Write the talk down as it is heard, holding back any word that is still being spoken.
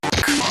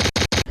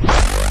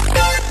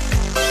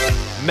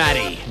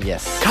Maddie.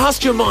 Yes.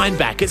 Cast your mind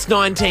back. It's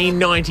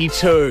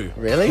 1992.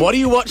 Really? What are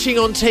you watching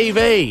on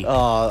TV?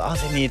 Oh, I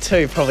was in year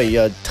 2, probably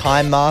your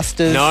Time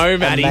Masters. No,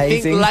 Maddie.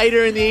 Amazing. Think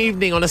later in the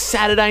evening on a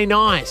Saturday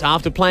night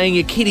after playing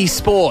your kiddie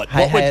sport.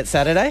 Hey, it's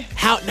Saturday?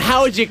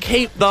 How would you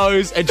keep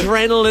those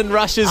adrenaline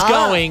rushes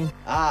going?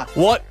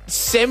 What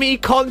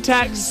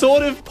semi-contact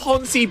sort of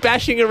Ponzi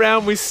bashing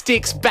around with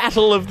sticks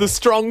battle of the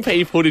strong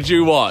people did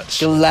you watch?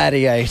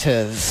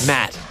 Gladiators.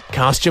 Matt,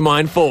 cast your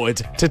mind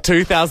forward to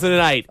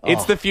 2008.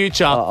 It's the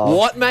future.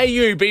 What may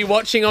you be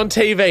watching on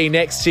TV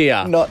next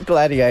year? Not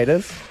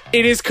Gladiators.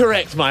 It is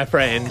correct, my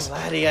friend.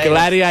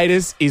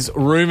 Gladiators is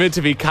rumoured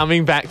to be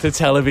coming back to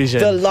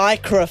television. The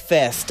Lycra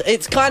Fest.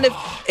 It's kind of...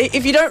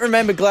 If you don't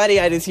remember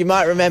Gladiators, you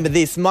might remember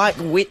this. Mike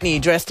Whitney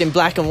dressed in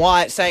black and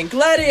white saying,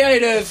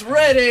 Gladiators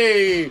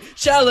ready!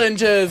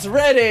 Challengers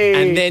ready!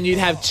 And then you'd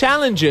have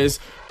challengers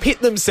pit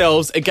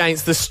themselves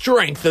against the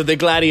strength of the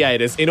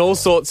gladiators in all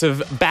sorts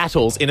of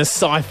battles in a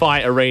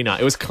sci-fi arena.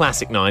 It was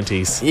classic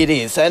 90s. It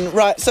is. And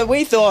right, so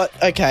we thought,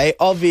 okay,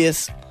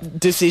 obvious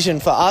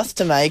decision for us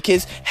to make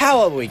is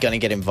how are we going to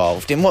get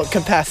involved? In what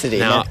capacity?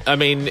 Now, I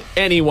mean,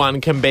 anyone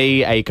can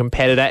be a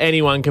competitor.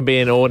 Anyone can be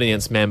an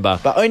audience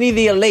member. But only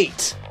the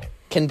elite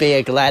can be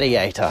a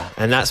gladiator.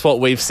 And that's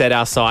what we've set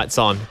our sights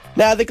on.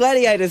 Now, the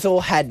gladiators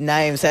all had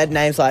names. They had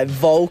names like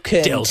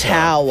Vulcan, Delta,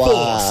 Tower,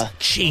 Force,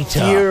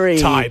 Cheetah, Fury,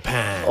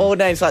 Taipan. all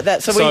names like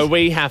that. So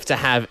we have to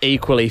have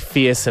equally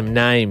fearsome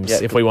names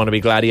if we want to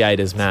be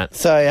gladiators, Matt.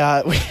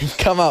 So we've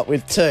come up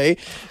with 2.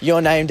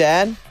 Your name,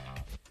 Dan?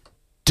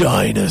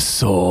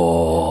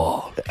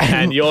 Dinosaur.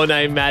 And your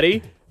name,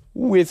 Maddie?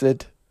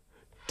 Wizard.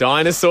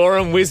 Dinosaur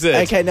and Wizard.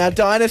 Okay, now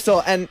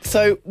Dinosaur. And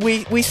so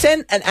we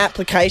sent an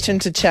application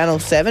to Channel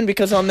 7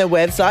 because on their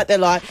website they're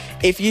like,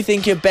 if you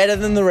think you're better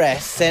than the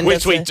rest, send Which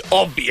us we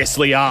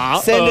obviously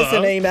are. Send us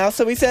an email.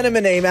 So we sent them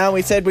an email and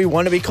we said we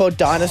want to be called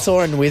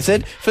Dinosaur and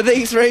Wizard for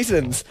these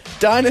reasons.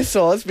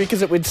 Dinosaurs,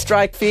 because it would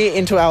strike fear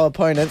into our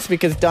opponents,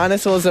 because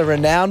dinosaurs are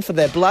renowned for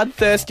their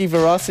bloodthirsty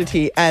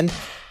ferocity and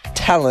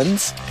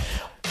talons.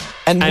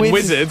 And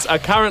wizards are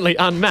currently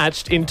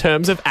unmatched in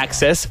terms of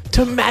access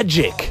to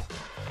magic.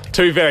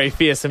 2 very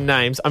fearsome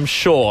names. I'm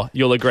sure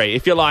you'll agree.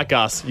 If you're like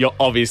us, you're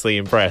obviously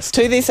impressed.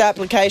 To this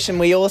application,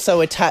 we also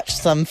attached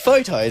some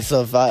photos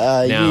of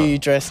you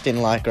dressed in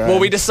lycra. Well,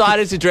 we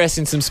decided to dress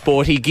in some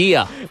sporty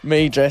gear.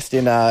 Me dressed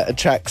in a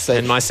tracksuit.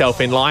 And myself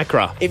in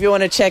lycra. If you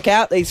want to check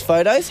out these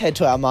photos, head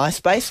to our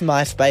MySpace,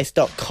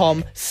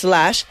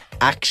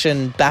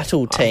 myspace.com/Action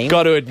Battle Team. I've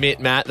got to admit,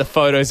 Matt, the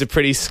photos are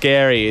pretty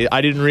scary.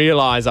 I didn't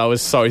realise I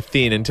was so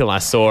thin until I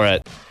saw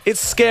it.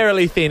 It's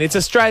scarily thin. It's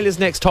Australia's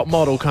Next Top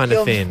Model kind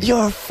of thin.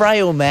 You're a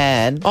frail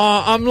man.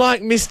 Oh, I'm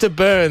like Mr.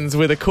 Burns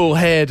with a cool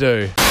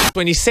hairdo.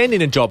 When you send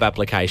in a job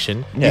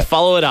application, you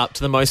follow it up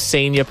to the most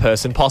senior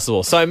person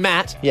possible. So,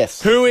 Matt,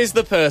 yes, who is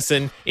the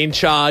person in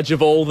charge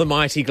of all the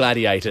mighty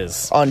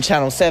gladiators? On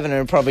Channel 7, it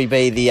would probably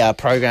be the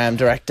program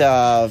director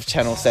of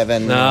Channel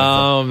 7.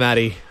 Oh,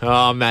 Matty.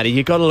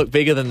 You got to look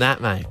bigger than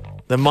that, mate.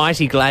 The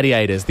mighty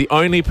gladiators, the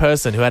only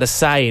person who had a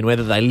say in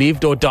whether they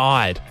lived or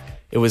died,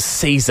 it was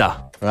Caesar.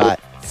 Right,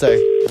 so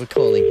we're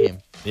calling him.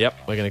 Yep,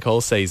 we're going to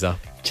call Caesar.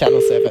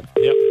 Channel 7.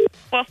 Yep.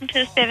 Welcome to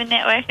the 7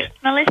 Network. It's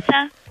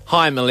Melissa.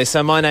 Hi,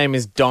 Melissa. My name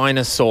is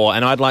Dinosaur,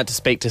 and I'd like to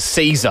speak to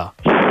Caesar.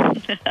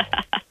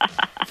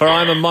 For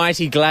I'm a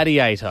mighty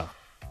gladiator.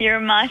 You're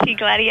a mighty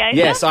gladiator?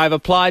 Yes, I've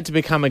applied to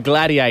become a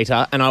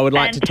gladiator, and I would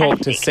like to talk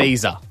to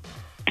Caesar.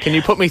 Can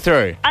you put me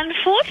through?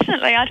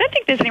 Unfortunately, I don't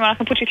think there's anyone I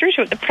can put you through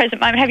to at the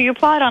present moment. Have you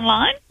applied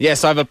online?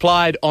 Yes, I've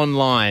applied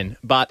online,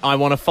 but I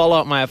want to follow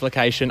up my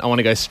application. I want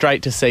to go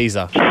straight to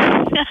Caesar.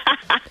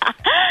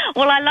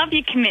 Well, I love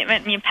your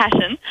commitment and your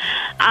passion.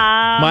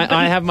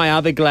 I have my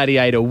other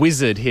gladiator,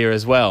 Wizard, here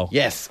as well.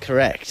 Yes,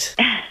 correct.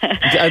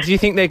 Do you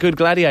think they're good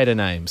gladiator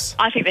names?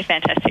 I think they're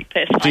fantastic,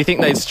 personally. Do you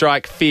think they'd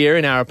strike fear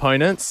in our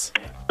opponents?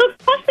 Look,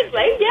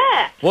 possibly,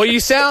 yeah. Well, you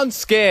sound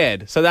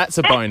scared, so that's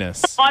a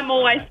bonus. I'm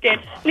always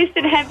scared.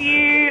 Listen, have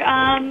you,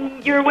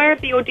 you're aware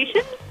of the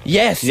auditions?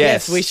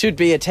 Yes, we should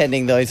be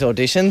attending those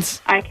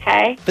auditions.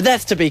 Okay. But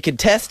that's to be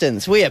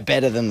contestants. We are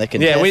better than the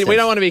contestants. Yeah, we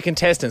don't want to be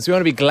contestants. We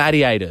want to be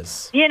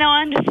gladiators. Yeah, no,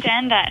 I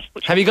understand that.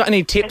 Have you got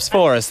any tips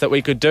for us that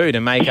we could do to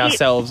make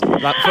ourselves,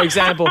 like, for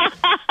example,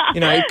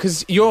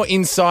 because you're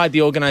inside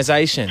the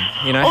organisation,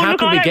 how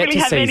could we get to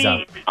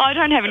Caesar? I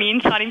don't have any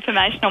inside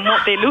information on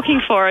what they're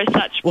looking for as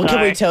such. Well, can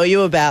we tell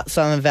you about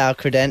some of our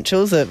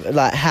credentials, of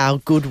like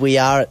how good we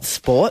are at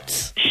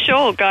sports?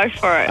 Sure, go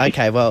for it.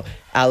 Okay, well,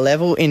 our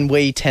level in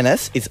Wii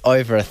tennis is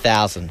over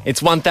 1,000.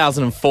 It's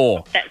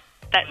 1,004. That's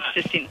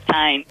just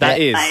insane. That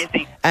is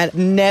amazing.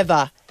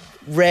 And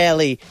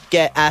rarely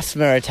get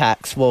asthma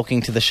attacks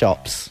walking to the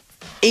shops.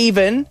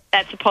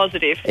 That's a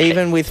positive.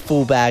 Even with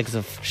full bags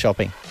of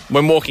shopping.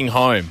 When walking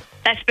home.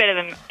 That's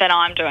better than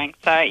I'm doing,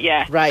 so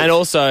yeah. Right. And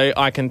also,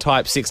 I can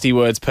type 60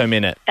 words per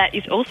minute. That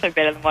is also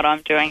better than what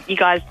I'm doing. You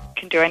guys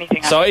can do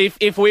anything. So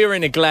if we were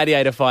in a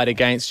gladiator fight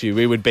against you,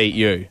 we would beat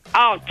you.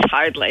 Oh,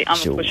 totally. I'm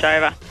a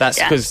pushover. That's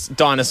because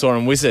Dinosaur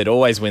and Wizard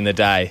always win the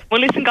day.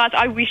 Well, listen, guys,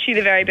 I wish you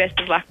the very best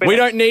of luck with We it.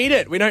 don't need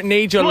it. We don't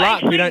need your luck.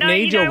 Actually, We don't no,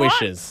 need you your know what?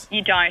 wishes.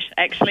 You don't,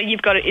 actually.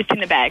 You've got it. It's in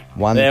the bag.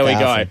 1,000. There we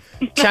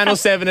go. Channel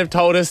 7 have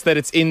told us that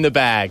it's in the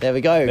bag. There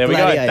we go. There we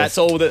go. Gladiators.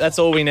 That's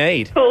all we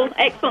need. Cool.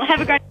 Excellent.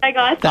 Have a great day,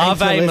 guys.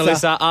 Thanks, Ave,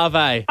 Melissa.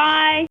 Ave.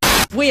 Bye.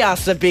 We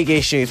ask the big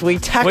issues. We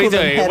tackle We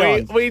them head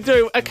do. on. We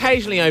do.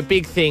 Occasionally,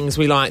 big things,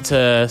 we like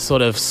to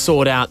sort of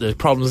sort out the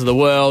problems of the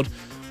world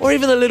or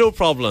even the little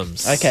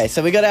problems. Okay,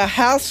 so we got our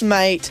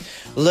housemate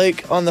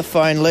Luke on the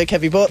phone. Luke,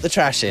 have you brought the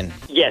trash in?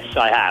 Yes,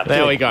 I have.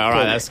 There we go. All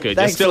right, that's good.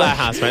 Thanks, You're still Luke. our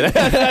housemate.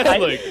 That's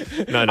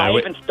Luke. No, I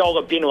we- even stole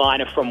a bin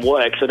liner from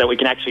work so that we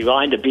can actually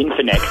line the bin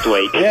for next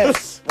week.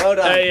 Yes, well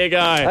done. There you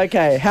go.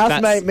 Okay,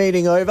 housemate That's-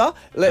 meeting over.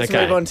 Let's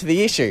Okay. move on to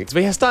the issue.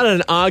 We have started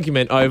an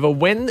argument over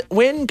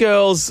when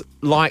girls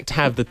like to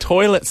have the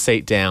toilet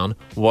seat down,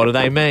 what do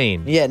they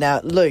mean? Yeah,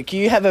 now, Luke,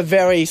 you have a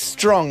very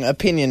strong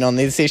opinion on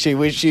this issue,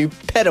 which you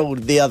peddled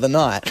the other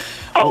night.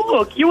 Oh,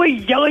 look, you were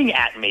yelling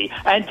at me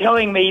and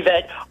telling me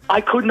that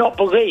I could not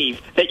believe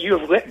that you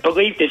have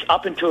believed this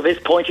up until this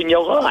point in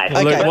your life.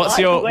 Okay. Luke, But what's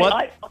I your... believe-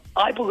 What?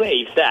 I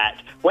believe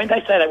that when they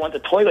say they want the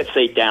toilet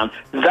seat down,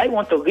 they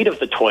want the lid of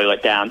the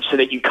toilet down so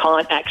that you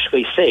can't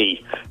actually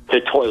see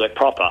the toilet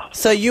proper.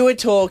 So you were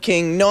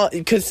talking not...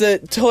 Because the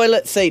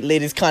toilet seat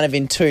lid is kind of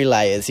in two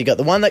layers. You got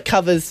the one that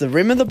covers the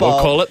rim of the bowl We'll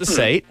call it the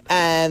seat.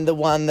 and the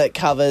one that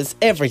covers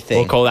everything.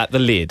 We'll call that the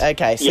lid.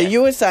 Okay, so Yeah.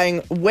 you were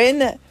saying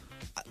when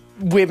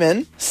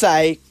women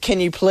say,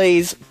 can you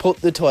please put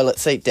the toilet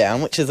seat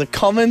down, which is a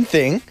common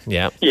thing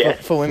Yeah. Yeah.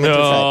 for women to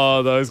say.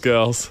 Oh, those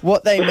girls.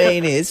 What they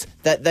mean is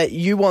that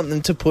you want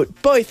them to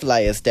put both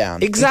layers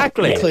down.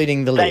 Exactly.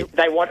 Including the lid.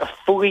 They want a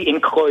fully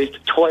enclosed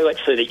toilet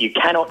so that you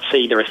cannot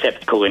see the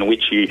receptacle in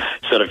which you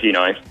sort of,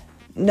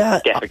 No,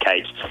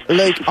 defecate.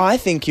 Luke, I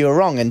think you're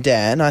wrong, and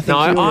Dan, I think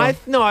you're wrong.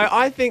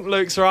 I think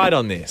Luke's right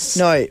on this.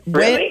 No,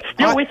 Really?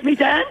 You're with me,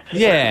 Dan?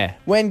 Yeah.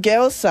 when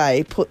girls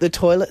say put the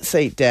toilet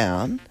seat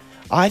down,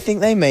 I think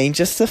they mean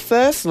just the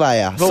first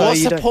layer. But So what's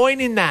you the don't- point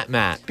in that,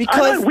 Matt? I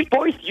Because know, we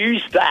both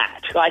use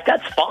that. Like,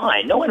 that's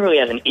fine. No one really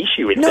has an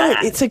issue with no,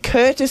 that. it's a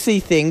courtesy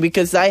thing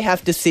because they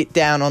have to sit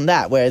down on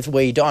that, whereas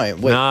we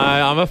don't. No,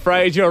 I'm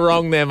afraid you're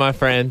wrong there, my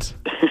friend.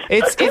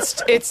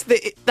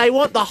 They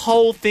want the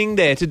whole thing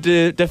there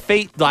to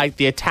defeat like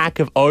the attack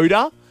of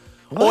odor,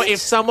 or What? if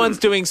someone's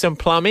doing some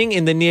plumbing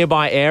in the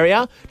nearby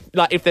area,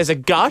 like if there's a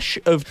gush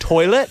of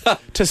toilet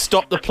to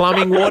stop the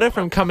plumbing water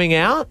from coming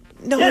out.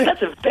 No, Yeah,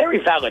 that's a very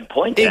valid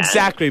point, Dan.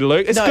 Exactly,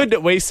 Luke. It's No. good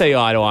that we see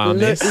eye to eye on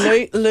this.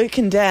 Luke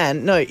and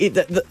Dan. No,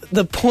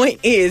 the point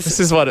is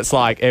This is what it's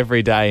like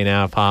every day in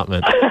our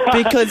apartment.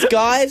 because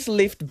guys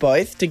lift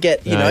both to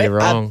get No, you're a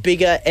wrong.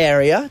 bigger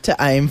area to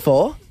aim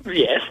for.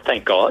 Yes,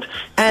 thank God.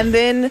 And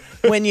then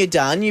when you're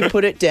done, you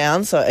put it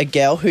down so a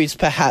girl who's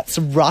perhaps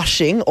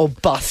rushing or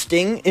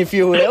busting, if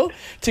you will,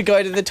 to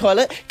go to the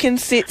toilet can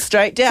sit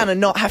straight down and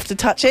not have to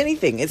touch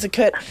anything. It's a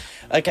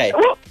Okay.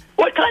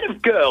 What kind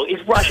of girl is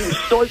rushing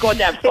so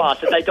goddamn fast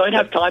that they don't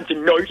have time to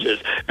notice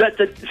that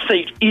the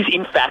seat is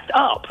in fact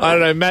up? I don't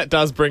know. Matt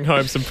does bring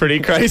home some pretty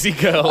crazy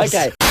girls.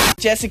 Okay.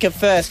 Jessica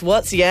first,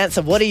 what's the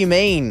answer? What do you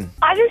mean?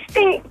 I just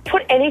think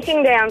put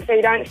anything down so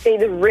you don't see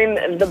the rim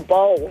of the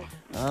bowl.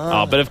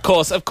 Oh, but of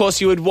course,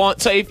 you would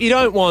want. So if you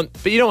don't want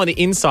the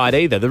inside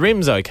either. The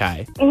rim's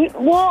okay.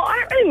 Well, I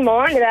don't really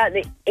mind about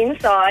the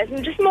inside.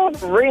 It's just more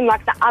the rim,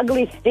 like the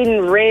ugly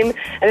thin rim,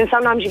 and then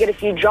sometimes you get a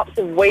few drops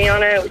of wee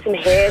on it with some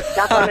hair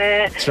stuck on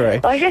it. True.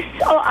 Like, it's just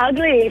so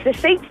ugly. If the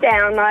seat's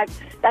down, like,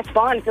 that's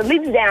fine. If the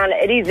lid's down,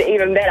 it is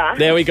even better.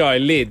 There we go.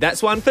 Lid.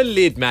 That's one for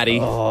lid, Maddie.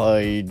 Oh,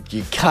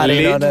 you cut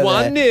it on Lid her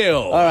 1-0. there.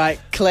 All right,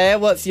 Claire,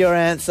 what's your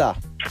answer?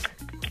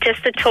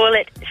 Just the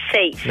toilet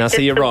seat. Now, Just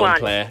see, you're the wrong, one.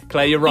 Claire.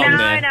 Claire, you're wrong No.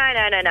 there.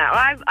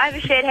 I have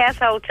a shared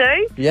household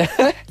too, Yeah.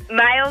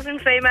 males and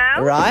females.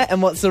 Right, and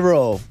what's the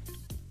rule?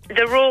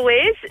 The rule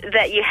is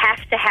that you have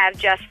to have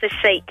just the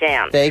seat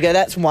down. There you go,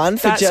 that's one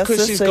for That's just because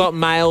the she's seat. got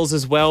males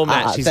as well,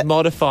 Matt. She's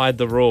modified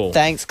the rule.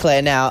 Thanks,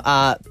 Claire.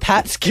 Now,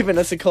 Pat's given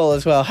us a call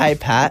as well. Hey,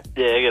 Pat.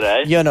 Yeah,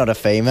 g'day. You're not a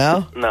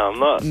female. No, I'm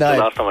not. No. The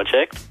last time I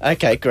checked.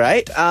 Okay,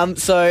 great.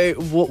 So,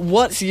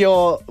 what's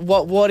your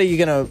what are you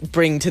going to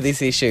bring to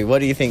this issue? What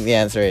do you think the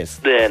answer is?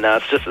 Yeah, no,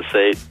 it's just a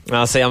seat.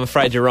 Oh, see, I'm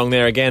afraid you're wrong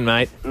there again,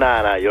 mate.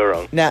 No, you're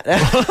wrong. Now,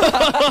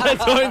 I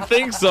don't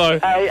think so.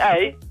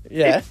 Hey,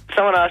 yeah. if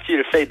someone asks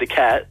you to feed the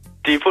cat,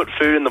 do you put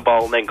food in the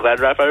bowl and then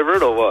Glad wrap over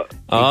it or what?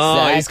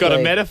 Oh, he's got a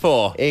Exactly.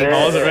 metaphor. Yeah.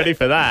 I wasn't ready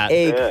for that.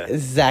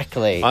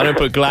 Exactly. I don't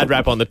put Glad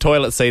wrap on the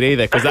toilet seat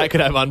either because that could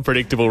have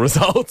unpredictable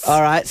results.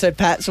 All right, so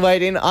Pat's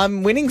waiting.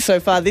 I'm winning so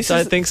far.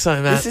 Don't think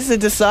so, Matt. This is a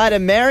decider.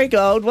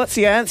 Marigold, what's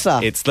the answer?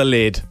 It's the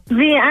lid.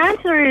 The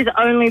answer is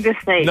only the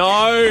seat. No.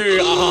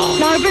 Oh,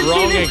 No, but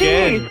wrong see, the again.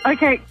 thing is,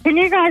 okay, can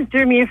you guys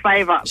do me a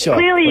favour? Sure.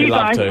 Clearly We'd you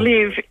love guys to.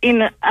 live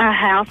in a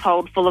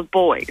household full of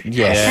boys.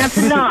 Yes.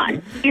 Now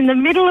tonight, in the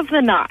middle of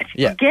the night,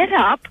 Yeah. get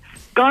up,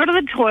 go to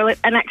the toilet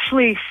and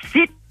actually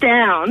sit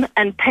down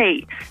and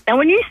pee. Now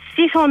when you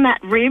sit on that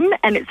rim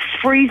and it's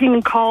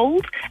freezing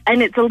cold,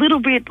 and it's a little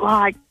bit,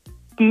 like,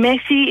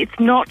 messy. It's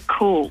not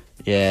cool.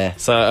 Yeah.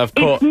 So, of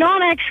course... It's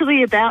not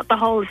actually about the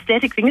whole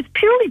aesthetic thing. It's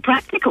purely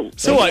practical.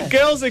 So what,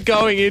 girls are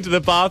going into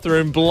the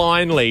bathroom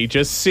blindly,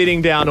 just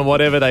sitting down on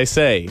whatever they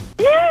see?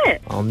 Yeah.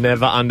 I'll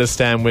never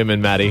understand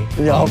women, Maddie.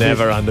 I'll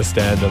never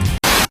understand them.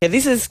 Yeah,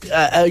 this is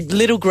a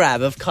little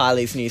grab of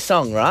Kylie's new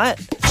song, right?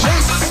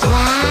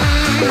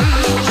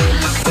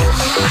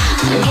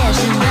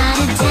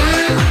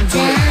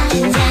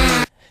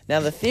 Now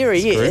the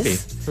theory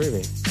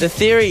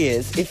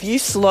is if you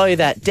slow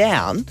that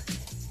down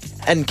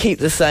and keep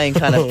the same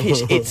kind of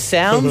pitch, it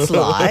sounds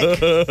like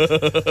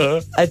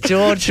a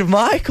George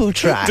Michael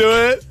track. Do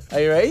it. Are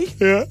you ready?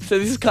 Yeah. So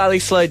this is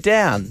Kylie slowed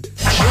down.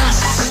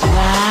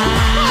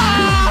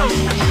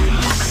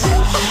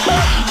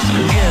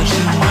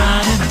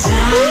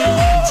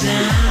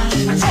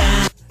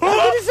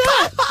 What is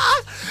that?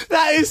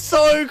 That is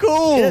so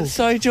cool. It's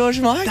so George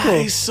Michael.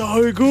 That is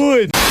so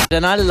good.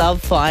 And I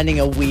love finding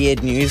a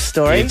weird news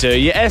story. You do.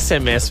 You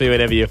SMS me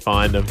whenever you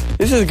find them.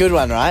 This is a good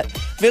one, right?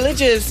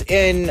 Villagers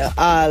in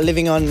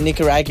living on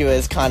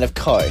Nicaragua's kind of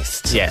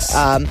coast. Yes.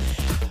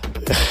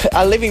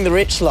 Are living the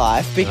rich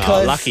life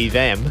because lucky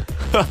them.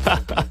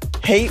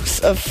 heaps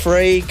of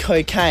free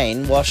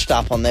cocaine washed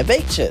up on their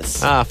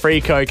beaches.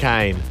 Free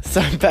cocaine.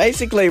 So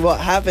basically what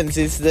happens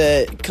is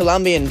the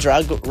Colombian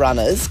drug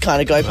runners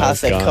kind of go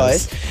past their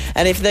coast,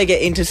 and if they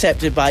get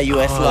intercepted by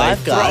US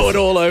lifeguards... throw it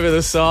all over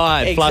the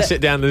side, flush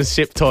it down the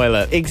ship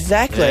toilet.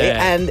 Exactly,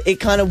 and it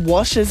kind of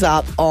washes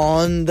up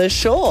on the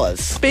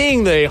shores.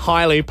 Being the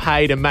highly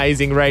paid,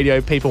 amazing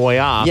radio people we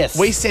are,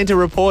 we sent a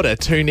reporter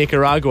to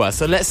Nicaragua,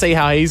 so let's see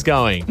how he's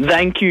going.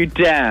 Thank you,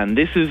 Dan.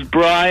 This is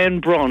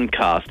Brian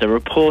Broncaster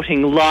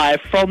reporting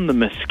live from the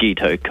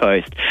Mosquito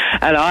Coast,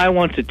 and I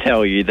want to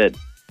tell you that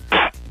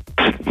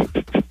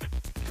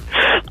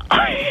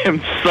I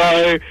am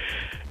so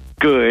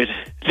good.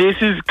 This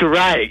is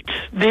great.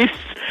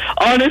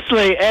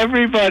 Honestly,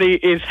 everybody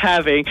is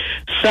having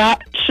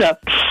such a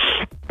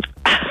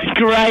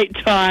great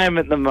time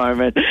at the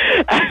moment.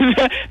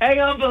 Hang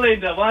on,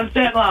 Belinda. One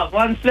sec, love.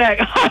 One sec.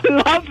 I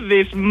love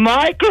this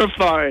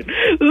microphone.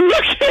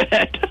 Look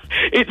at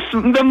it.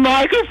 The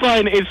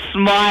microphone is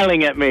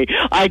smiling at me.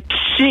 I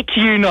shit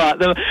you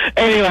not.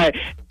 Anyway,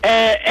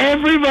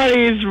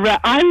 everybody is...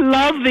 I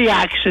love the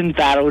Action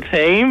Battle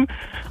team.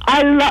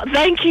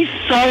 Thank you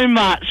so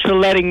much for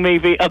letting me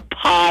be a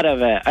part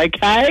of it,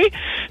 okay?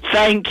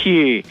 Thank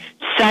you.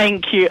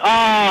 Thank you.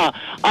 I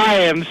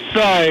am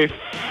so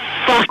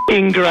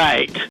fucking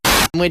great.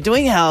 We're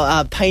doing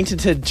our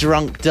painted to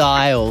drunk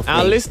dial thing.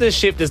 Our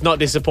listenership does not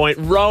disappoint.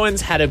 Rowan's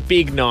had a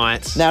big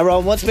night. Now,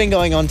 Rowan, what's been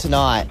going on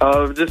tonight?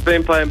 I've just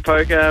been playing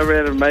poker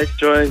around a mate's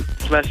joint,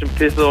 smashing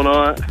piss all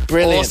night.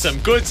 Brilliant. Awesome.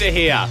 Good to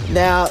hear.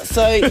 Now,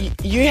 so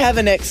you have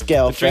an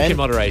ex-girlfriend. Drink in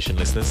moderation,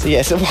 listeners.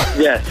 Yes.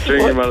 Yes,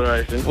 drink in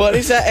moderation. What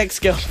is that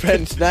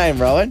ex-girlfriend's name,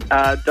 Rowan?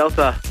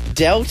 Delta.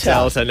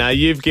 Delta. Now,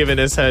 you've given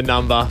us her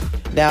number.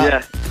 Now,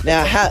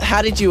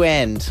 how did you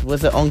end?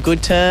 Was it on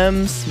good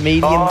terms,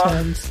 medium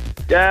terms?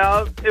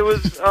 Yeah, it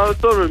was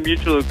sort of a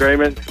mutual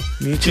agreement.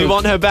 Do you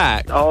want her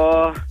back?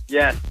 Oh,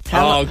 yeah.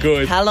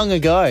 Good. How long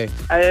ago?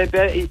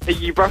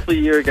 Roughly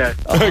a year ago.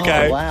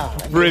 Okay. Wow.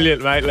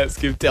 Brilliant, mate. Let's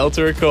give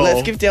Delta a call.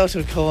 Let's give Delta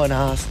a call and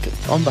ask,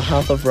 on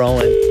behalf of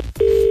Rowan,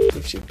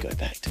 if she'd go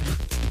back to him.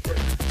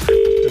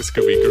 This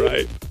could be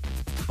great.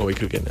 Or we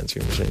could get an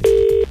answering machine.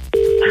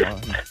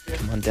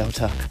 Come on,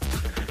 Delta.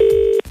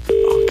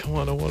 Oh, come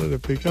on. I wanted to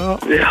pick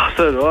up. Yeah,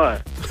 so do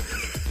I.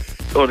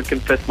 I want to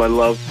confess my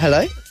love.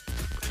 Hello?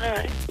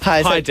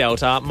 Hi,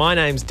 Delta. My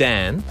name's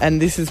Dan.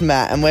 And this is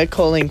Matt, and we're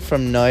calling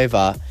from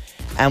Nova,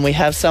 and we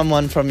have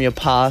someone from your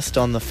past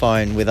on the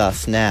phone with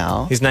us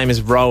now. His name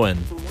is Rowan.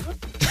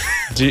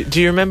 Do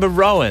you remember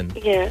Rowan?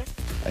 Yeah.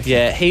 Okay.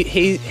 Yeah,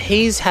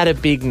 he's had a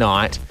big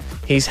night.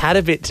 He's had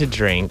a bit to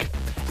drink,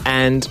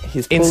 and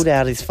he's pulled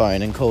out his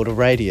phone and called a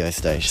radio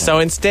station. So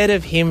instead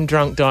of him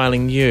drunk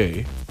dialing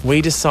you,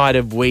 we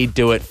decided we'd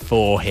do it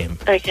for him.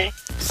 Okay.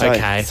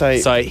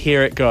 So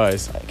here it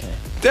goes. Okay.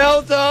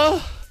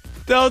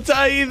 Delta,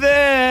 are you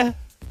there?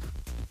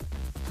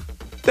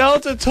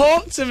 Delta,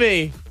 talk to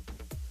me.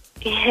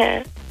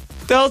 Yeah.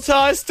 Delta,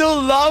 I still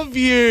love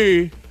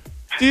you.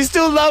 Do you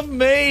still love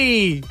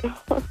me?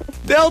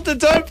 Delta,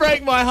 don't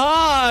break my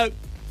heart.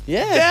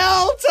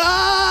 Yeah.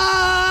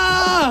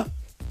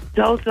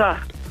 Delta!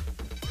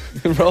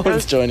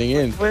 Rowan's joining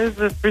in. Where's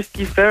the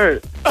frisky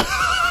ferret?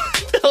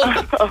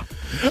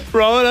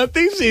 Rowan, I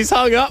think she's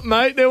hung up,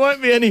 mate. There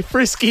won't be any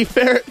frisky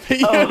ferret for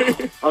you.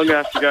 I'm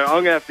gonna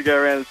have to go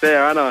around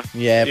there, aren't I?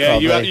 Yeah,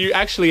 probably. You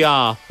actually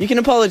are. You can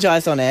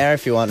apologise on air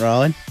if you want,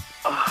 Rowan.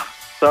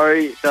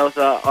 Sorry,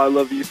 Delta. I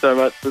love you so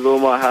much with all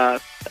my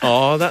heart.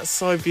 Oh, that's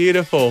so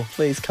beautiful.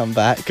 Please come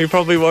back. He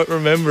probably won't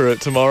remember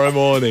it tomorrow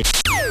morning.